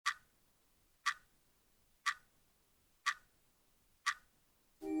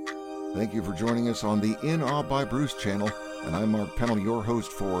Thank you for joining us on the In Awe by Bruce channel, and I'm Mark Pennell, your host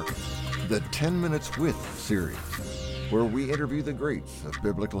for the 10 Minutes With series, where we interview the greats of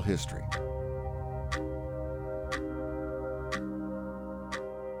biblical history.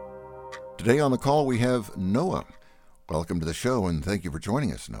 Today on the call we have Noah. Welcome to the show, and thank you for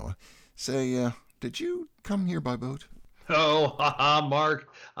joining us, Noah. Say, did you come here by boat? Oh, haha, Mark.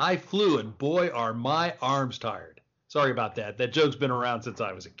 I flew, and boy, are my arms tired. Sorry about that. That joke's been around since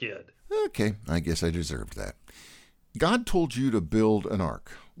I was a kid. Okay, I guess I deserved that. God told you to build an ark,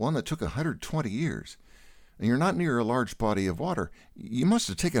 one that took 120 years. And you're not near a large body of water. You must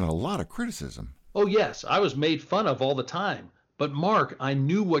have taken a lot of criticism. Oh, yes, I was made fun of all the time. But Mark, I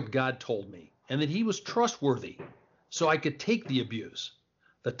knew what God told me, and that he was trustworthy, so I could take the abuse.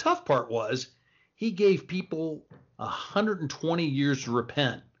 The tough part was, he gave people 120 years to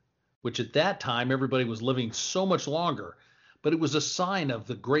repent, which at that time everybody was living so much longer, but it was a sign of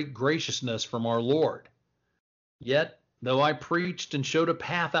the great graciousness from our Lord. Yet, though I preached and showed a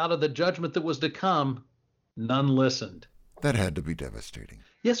path out of the judgment that was to come, none listened. That had to be devastating.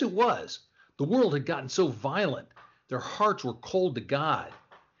 Yes, it was. The world had gotten so violent. Their hearts were cold to God.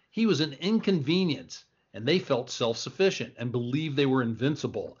 He was an inconvenience, and they felt self-sufficient and believed they were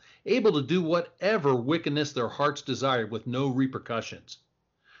invincible, able to do whatever wickedness their hearts desired with no repercussions,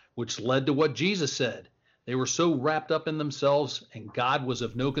 which led to what Jesus said. They were so wrapped up in themselves and God was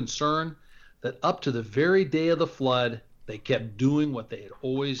of no concern that up to the very day of the flood, they kept doing what they had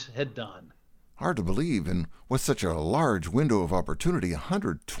always had done. Hard to believe, and with such a large window of opportunity,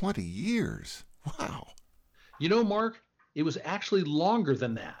 120 years. Wow. You know, Mark, it was actually longer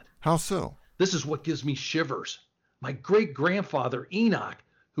than that. How so? This is what gives me shivers. My great-grandfather, Enoch,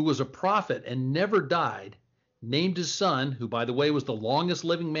 who was a prophet and never died, named his son, who by the way was the longest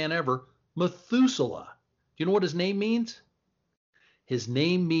living man ever, Methuselah. Do you know what his name means? His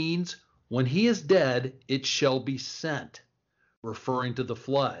name means, when he is dead, it shall be sent, referring to the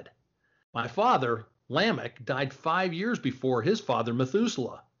flood. My father, Lamech, died 5 years before his father,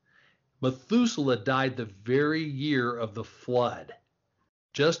 Methuselah. Methuselah died the very year of the flood.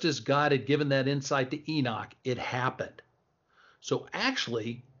 Just as God had given that insight to Enoch, it happened. So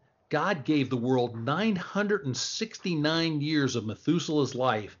actually, God gave the world 969 years of Methuselah's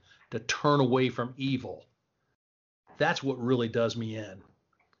life to turn away from evil. That's what really does me in.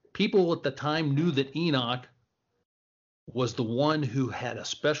 People at the time knew that Enoch was the one who had a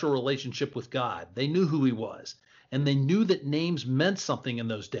special relationship with God. They knew who he was, and they knew that names meant something in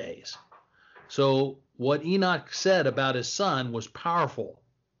those days. So what Enoch said about his son was powerful,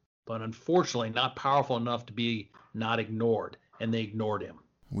 but unfortunately not powerful enough to be not ignored, and they ignored him.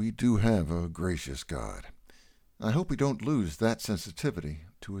 We do have a gracious God. I hope we don't lose that sensitivity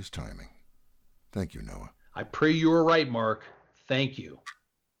to his timing. Thank you, Noah. I pray you are right, Mark. Thank you.